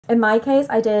In my case,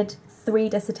 I did 3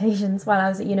 dissertations while I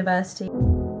was at university.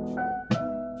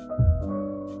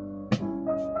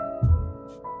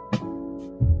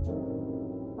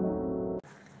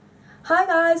 Hi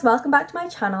guys, welcome back to my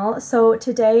channel. So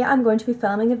today I'm going to be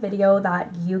filming a video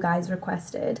that you guys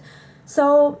requested.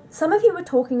 So some of you were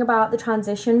talking about the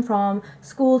transition from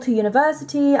school to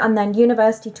university and then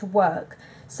university to work.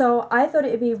 So I thought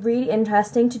it would be really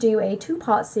interesting to do a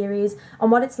 2-part series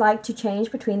on what it's like to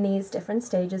change between these different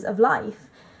stages of life.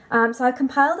 So I've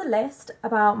compiled a list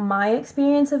about my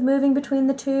experience of moving between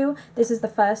the two. This is the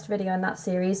first video in that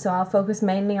series, so I'll focus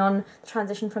mainly on the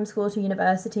transition from school to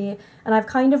university. And I've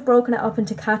kind of broken it up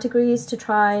into categories to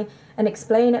try and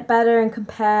explain it better and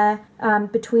compare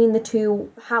between the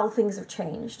two how things have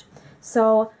changed.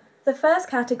 So the first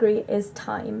category is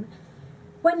time.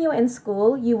 When you were in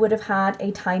school, you would have had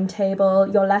a timetable.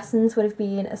 Your lessons would have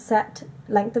been a set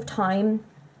length of time.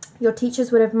 Your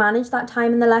teachers would have managed that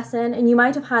time in the lesson, and you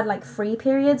might have had like free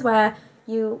periods where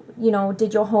you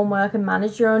did your homework and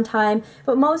managed your own time,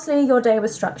 but mostly your day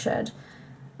was structured.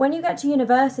 When you get to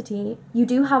university, you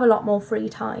do have a lot more free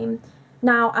time.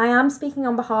 Now, I am speaking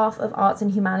on behalf of arts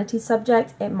and humanities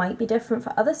subjects. It might be different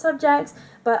for other subjects,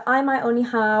 but I might only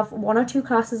have 1 or 2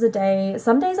 classes a day.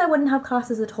 Some days I wouldn't have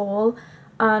classes at all,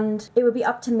 and it would be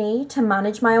up to me to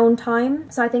manage my own time.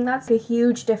 So I think that's a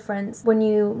huge difference when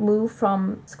you move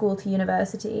from school to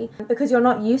university, because you're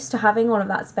not used to having all of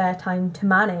that spare time to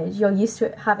manage. You're used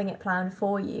to having it planned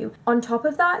for you. On top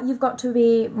of that, you've got to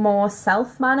be more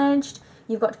self-managed.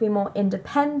 You've got to be more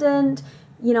independent.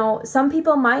 Some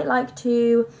people might like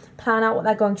to plan out what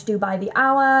they're going to do by the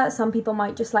hour. Some people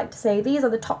might just like to say, these are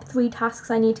the top 3 tasks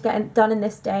I need to get done in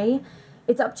this day.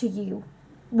 It's up to you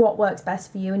what works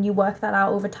best for you, and you work that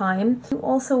out over time. You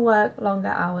also work longer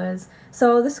hours.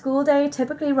 So the school day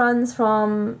typically runs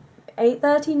from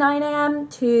 8:30, 9 a.m.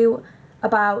 to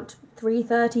about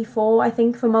 3:30, 4, I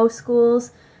think, for most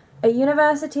schools. At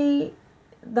university,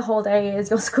 the whole day is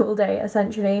your school day,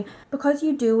 essentially. Because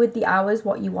you do with the hours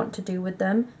what you want to do with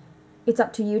them, it's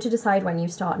up to you to decide when you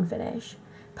start and finish.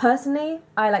 Personally,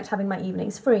 I liked having my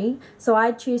evenings free, so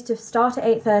I'd choose to start at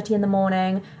 8:30 in the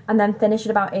morning and then finish at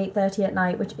about 8:30 at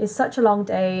night, which is such a long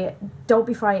day. Don't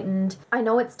be frightened. I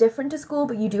know it's different to school,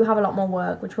 but you do have a lot more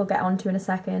work, which we'll get onto in a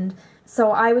second.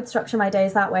 So I would structure my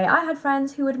days that way. I had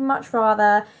friends who would much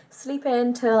rather sleep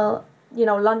in till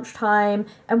lunchtime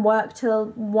and work till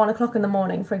 1 o'clock in the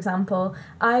morning, for example.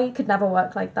 I could never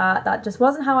work like that. That just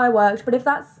wasn't how I worked. But if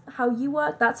that's how you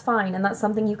work, that's fine. And that's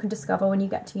something you can discover when you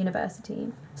get to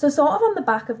university. So sort of on the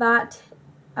back of that,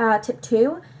 tip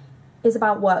 2 is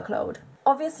about workload.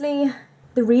 Obviously,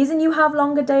 the reason you have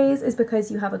longer days is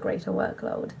because you have a greater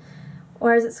workload.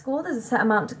 Whereas at school, there's a set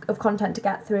amount of content to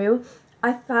get through.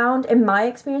 I found in my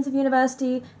experience of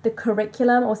university, the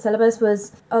curriculum or syllabus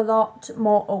was a lot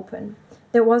more open.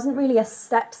 There wasn't really a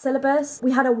set syllabus.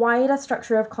 We had a wider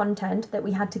structure of content that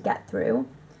we had to get through.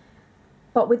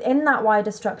 But within that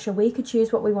wider structure, we could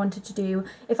choose what we wanted to do.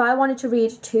 If I wanted to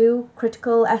read 2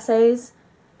 critical essays,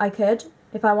 I could.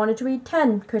 If I wanted to read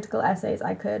 10 critical essays,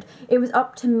 I could. It was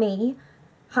up to me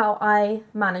how I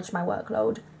managed my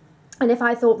workload. And if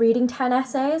I thought reading 10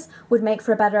 essays would make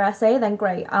for a better essay, then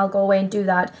great, I'll go away and do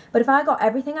that. But if I got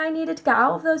everything I needed to get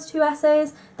out of those 2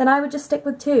 essays, then I would just stick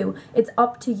with 2. It's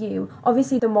up to you.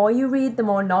 Obviously, the more you read, the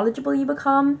more knowledgeable you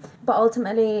become, but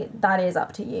ultimately, that is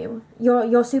up to you.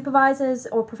 Your supervisors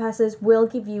or professors will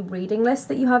give you reading lists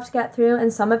that you have to get through,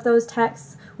 and some of those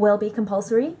texts will be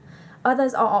compulsory.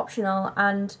 Others are optional,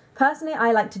 and personally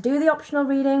I like to do the optional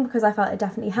reading because I felt it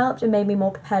definitely helped and made me more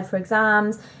prepared for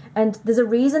exams. And there's a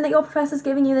reason that your professor's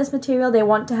giving you this material. They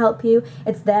want to help you.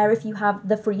 It's there if you have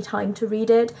the free time to read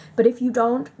it, but if you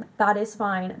don't, that is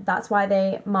fine. That's why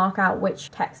they mark out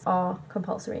which texts are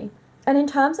compulsory. And in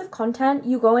terms of content,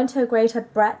 you go into a greater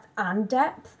breadth and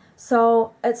depth.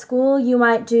 So at school, you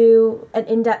might do an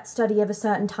in-depth study of a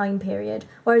certain time period,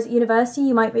 whereas at university,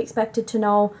 you might be expected to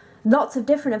know lots of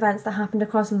different events that happened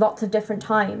across lots of different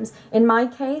times. In my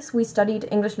case, we studied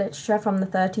English literature from the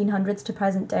 1300s to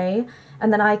present day,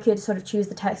 and then I could sort of choose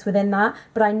the text within that,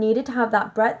 but I needed to have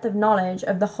that breadth of knowledge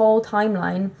of the whole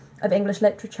timeline of English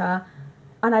literature,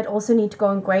 and I'd also need to go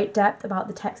in great depth about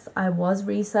the texts I was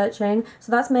researching,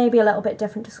 so that's maybe a little bit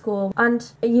different to school.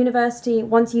 And at university,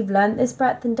 once you've learned this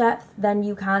breadth and depth, then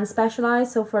you can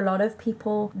specialise. So for a lot of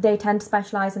people, they tend to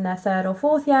specialise in their 3rd or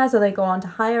 4th years, or they go on to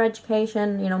higher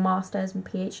education, masters and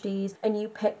PhDs, and you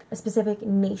pick a specific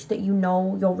niche that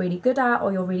you're really good at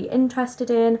or you're really interested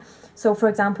in. So for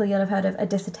example, you'll have heard of a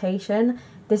dissertation.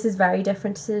 This is very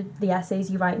different to the essays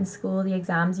you write in school, the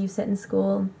exams you sit in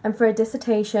school. And for a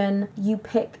dissertation, you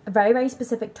pick a very, very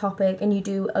specific topic and you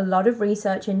do a lot of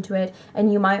research into it,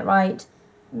 and you might write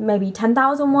maybe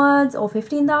 10,000 words or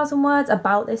 15,000 words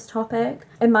about this topic.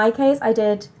 In my case, I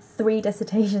did 3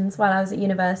 dissertations while I was at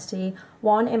university,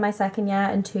 1 in my second year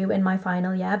and 2 in my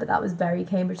final year, but that was very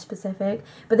Cambridge specific.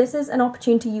 But this is an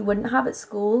opportunity you wouldn't have at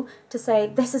school to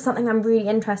say, this is something I'm really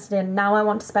interested in, now I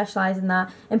want to specialise in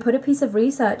that, and put a piece of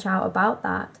research out about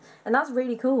that. And that's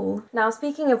really cool. Now,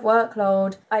 speaking of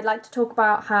workload, I'd like to talk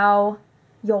about how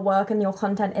your work and your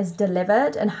content is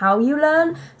delivered and how you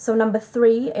learn. So number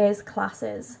 3 is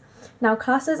classes. Now,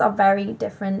 classes are very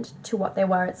different to what they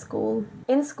were at school.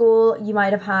 In school, you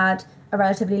might have had a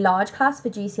relatively large class for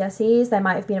GCSEs. There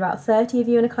might have been about 30 of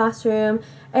you in a classroom.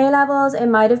 A-levels, it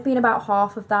might have been about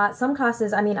half of that. Some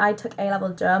classes, I mean, I took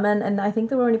A-level German, and I think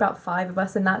there were only about 5 of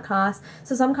us in that class.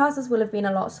 So some classes will have been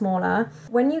a lot smaller.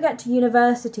 When you get to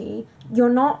university, you're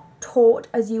not taught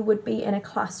as you would be in a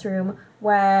classroom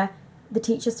where the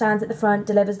teacher stands at the front,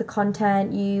 delivers the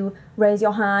content, you raise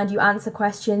your hand, you answer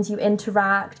questions, you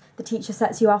interact, the teacher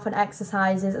sets you off on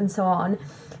exercises and so on.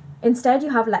 Instead, you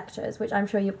have lectures, which I'm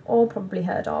sure you've all probably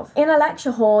heard of. In a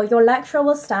lecture hall, your lecturer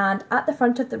will stand at the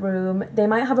front of the room. They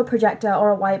might have a projector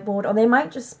or a whiteboard, or they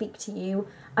might just speak to you,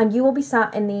 and you will be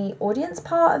sat in the audience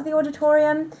part of the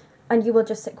auditorium, and you will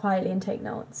just sit quietly and take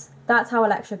notes. That's how a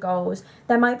lecture goes.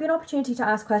 There might be an opportunity to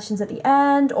ask questions at the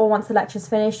end, or once the lecture's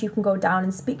finished, you can go down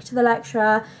and speak to the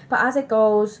lecturer. But as it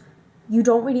goes, you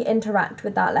don't really interact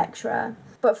with that lecturer.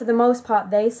 But for the most part,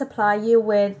 they supply you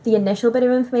with the initial bit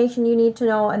of information you need to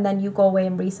know, and then you go away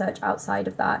and research outside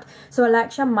of that. So a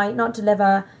lecture might not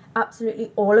deliver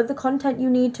absolutely all of the content you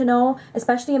need to know,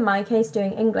 especially in my case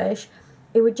doing English.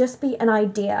 It would just be an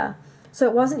idea. So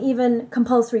it wasn't even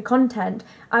compulsory content.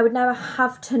 I would never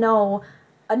have to know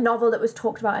a novel that was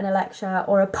talked about in a lecture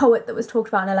or a poet that was talked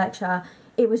about in a lecture.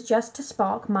 It was just to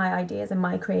spark my ideas and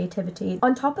my creativity.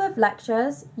 On top of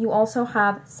lectures, you also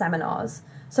have seminars.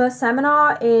 So a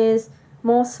seminar is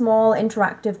more small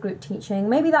interactive group teaching.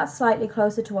 Maybe that's slightly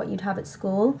closer to what you'd have at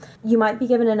school. You might be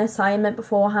given an assignment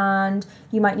beforehand.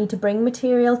 You might need to bring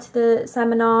material to the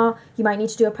seminar. You might need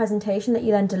to do a presentation that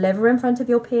you then deliver in front of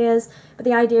your peers. But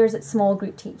the idea is it's small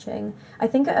group teaching. I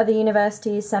think at other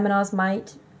universities, seminars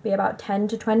might be about 10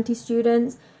 to 20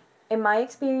 students. In my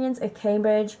experience at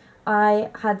Cambridge,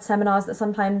 I had seminars that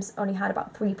sometimes only had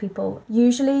about 3 people.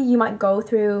 Usually you might go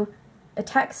through a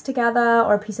text together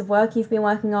or a piece of work you've been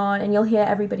working on, and you'll hear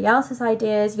everybody else's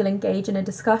ideas, you'll engage in a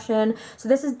discussion. So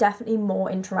this is definitely more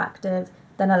interactive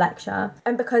than a lecture.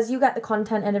 And because you get the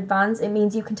content in advance, it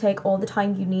means you can take all the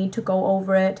time you need to go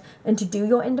over it and to do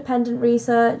your independent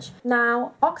research.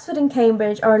 Now, Oxford and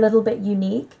Cambridge are a little bit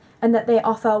unique in that they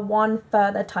offer one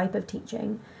further type of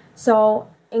teaching. So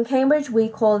in Cambridge, we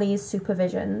call these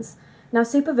supervisions. Now,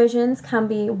 supervisions can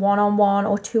be one-on-one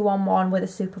or two-on-one with a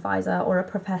supervisor or a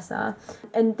professor.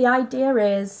 And the idea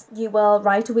is you will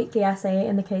write a weekly essay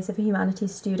in the case of a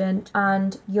humanities student,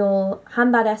 and you'll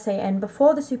hand that essay in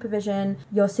before the supervision.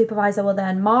 Your supervisor will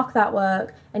then mark that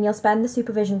work, and you'll spend the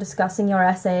supervision discussing your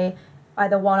essay,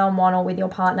 either one-on-one or with your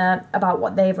partner, about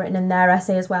what they've written in their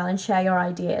essay as well, and share your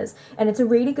ideas. And it's a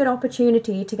really good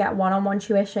opportunity to get one-on-one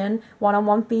tuition,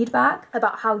 one-on-one feedback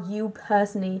about how you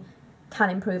personally can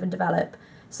improve and develop.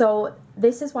 So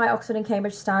this is why Oxford and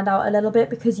Cambridge stand out a little bit,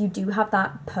 because you do have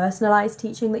that personalised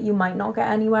teaching that you might not get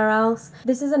anywhere else.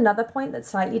 This is another point that's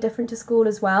slightly different to school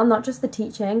as well, not just the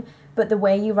teaching, but the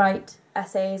way you write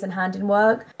essays and hand in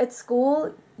work. At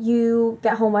school, you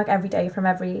get homework every day from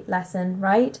every lesson,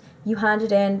 right? You hand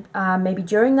it in maybe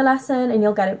during the lesson, and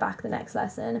you'll get it back the next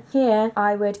lesson. Here,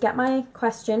 I would get my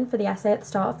question for the essay at the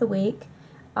start of the week.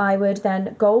 I would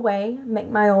then go away, make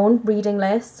my own reading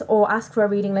lists, or ask for a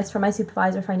reading list from my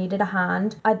supervisor if I needed a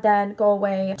hand. I'd then go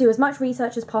away, do as much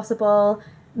research as possible,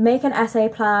 make an essay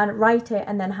plan, write it,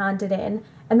 and then hand it in.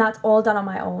 And that's all done on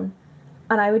my own.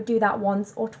 And I would do that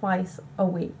once or twice a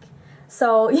week.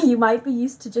 So you might be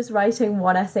used to just writing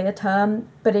one essay a term,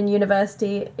 but in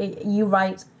university, you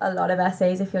write a lot of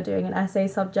essays if you're doing an essay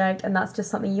subject, and that's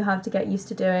just something you have to get used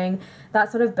to doing.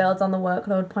 That sort of builds on the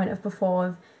workload point of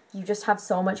before. You just have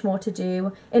so much more to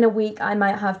do. In a week, I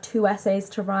might have 2 essays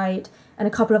to write and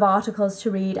a couple of articles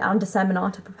to read and a seminar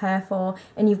to prepare for,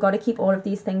 and you've got to keep all of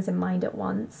these things in mind at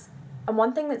once. And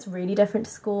one thing that's really different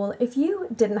to school, if you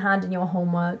didn't hand in your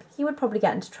homework, you would probably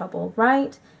get into trouble,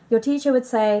 right? Your teacher would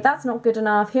say, that's not good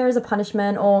enough, here is a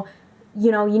punishment, or,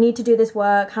 you know, you need to do this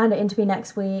work, hand it in to me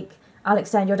next week, I'll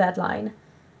extend your deadline.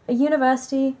 At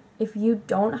university, if you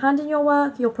don't hand in your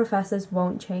work, your professors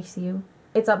won't chase you.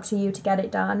 it's up to you to get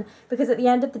it done. Because at the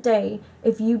end of the day,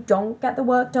 if you don't get the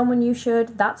work done when you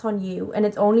should, that's on you, and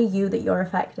it's only you that you're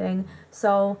affecting.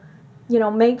 So, you know,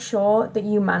 make sure that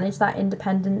you manage that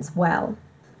independence well.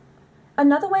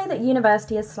 Another way that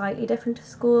university is slightly different to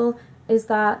school is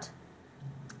that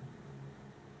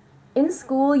in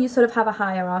school you sort of have a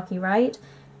hierarchy, right?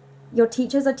 Your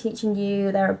teachers are teaching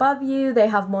you, they're above you, they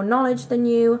have more knowledge than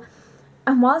you.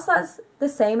 And whilst that's the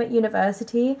same at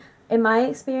university, in my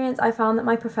experience, I found that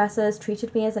my professors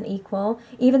treated me as an equal,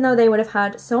 even though they would have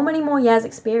had so many more years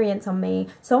experience on me,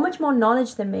 so much more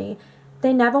knowledge than me.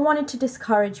 They never wanted to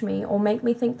discourage me or make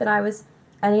me think that I was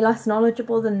any less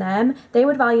knowledgeable than them. They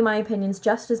would value my opinions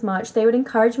just as much. They would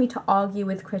encourage me to argue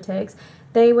with critics.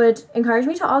 They would encourage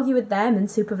me to argue with them in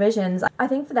supervisions. I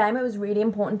think for them it was really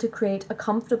important to create a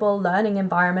comfortable learning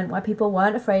environment where people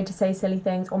weren't afraid to say silly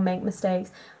things or make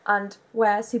mistakes, and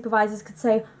where supervisors could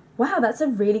say, wow, that's a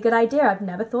really good idea, I've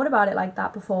never thought about it like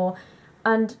that before.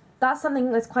 And that's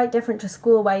something that's quite different to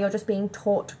school, where you're just being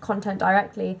taught content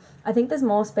directly. I think there's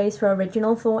more space for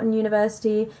original thought in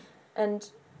university and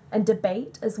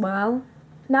debate as well.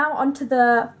 Now onto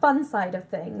the fun side of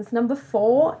things. Number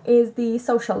 4 is the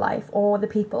social life, or the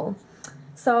people.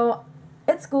 So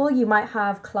at school you might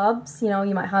have clubs, you know,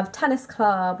 you might have tennis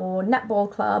club or netball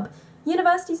club.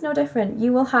 University's no different.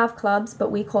 You will have clubs,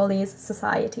 but we call these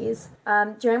societies.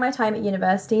 During my time at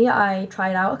university, I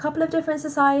tried out a couple of different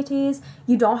societies.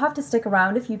 You don't have to stick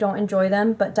around if you don't enjoy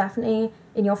them, but definitely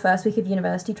in your first week of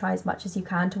university, try as much as you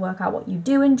can to work out what you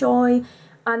do enjoy.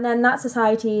 And then that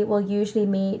society will usually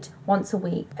meet once a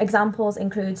week. Examples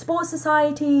include sports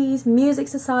societies, music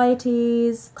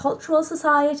societies, cultural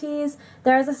societies.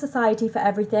 There is a society for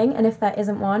everything, and if there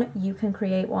isn't one, you can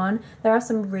create one. There are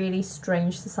some really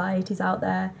strange societies out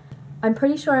there. I'm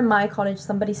pretty sure in my college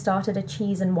somebody started a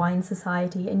cheese and wine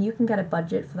society, and you can get a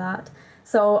budget for that.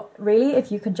 So really,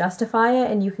 if you can justify it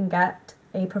and you can get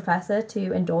a professor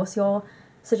to endorse your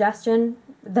suggestion,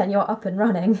 then you're up and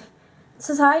running.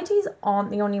 Societies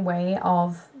aren't the only way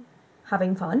of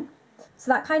having fun.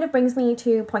 So that kind of brings me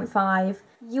to point 5.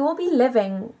 You will be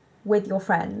living with your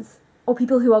friends, or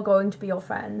people who are going to be your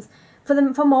friends.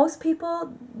 For most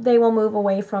people, they will move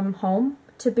away from home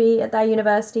to be at their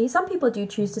university. Some people do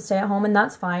choose to stay at home, and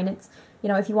that's fine. It's, you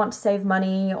know, if you want to save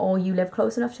money or you live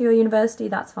close enough to your university,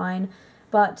 that's fine.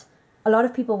 But a lot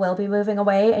of people will be moving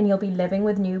away, and you'll be living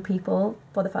with new people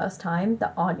for the first time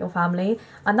that aren't your family.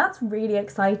 And that's really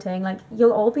exciting. Like,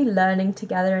 you'll all be learning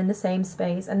together in the same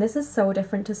space. And this is so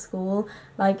different to school.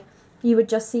 Like, you would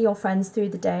just see your friends through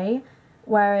the day.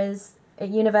 Whereas at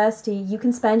university, you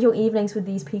can spend your evenings with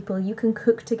these people. You can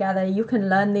cook together. You can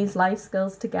learn these life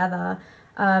skills together.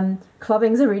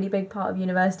 Clubbing's a really big part of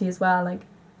university as well. Like,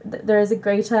 there is a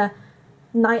greater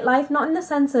nightlife, not in the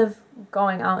sense of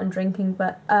going out and drinking,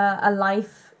 but a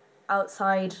life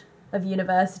outside of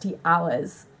university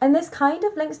hours. And this kind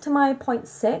of links to my point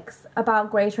 6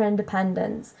 about greater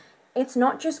independence. It's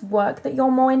not just work that you're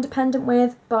more independent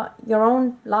with, but your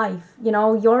own life. You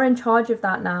know, you're in charge of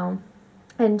that now.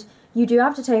 And you do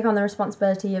have to take on the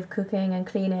responsibility of cooking and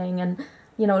cleaning and,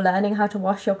 you know, learning how to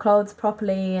wash your clothes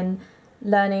properly and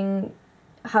learning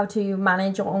how to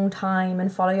manage your own time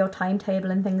and follow your timetable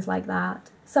and things like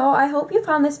that. So I hope you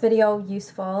found this video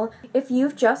useful. If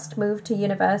you've just moved to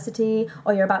university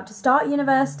or you're about to start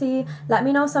university, let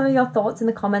me know some of your thoughts in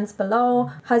the comments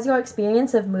below. Has your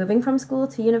experience of moving from school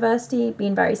to university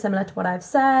been very similar to what I've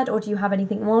said, or do you have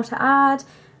anything more to add?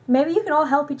 Maybe you can all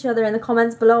help each other in the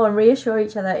comments below and reassure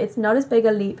each other it's not as big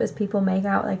a leap as people make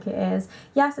out like it is.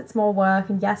 Yes, it's more work,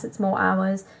 and yes, it's more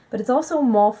hours, but it's also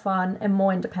more fun and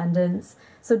more independence.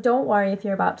 So don't worry if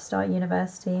you're about to start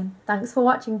university. Thanks for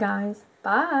watching, guys.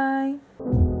 Bye!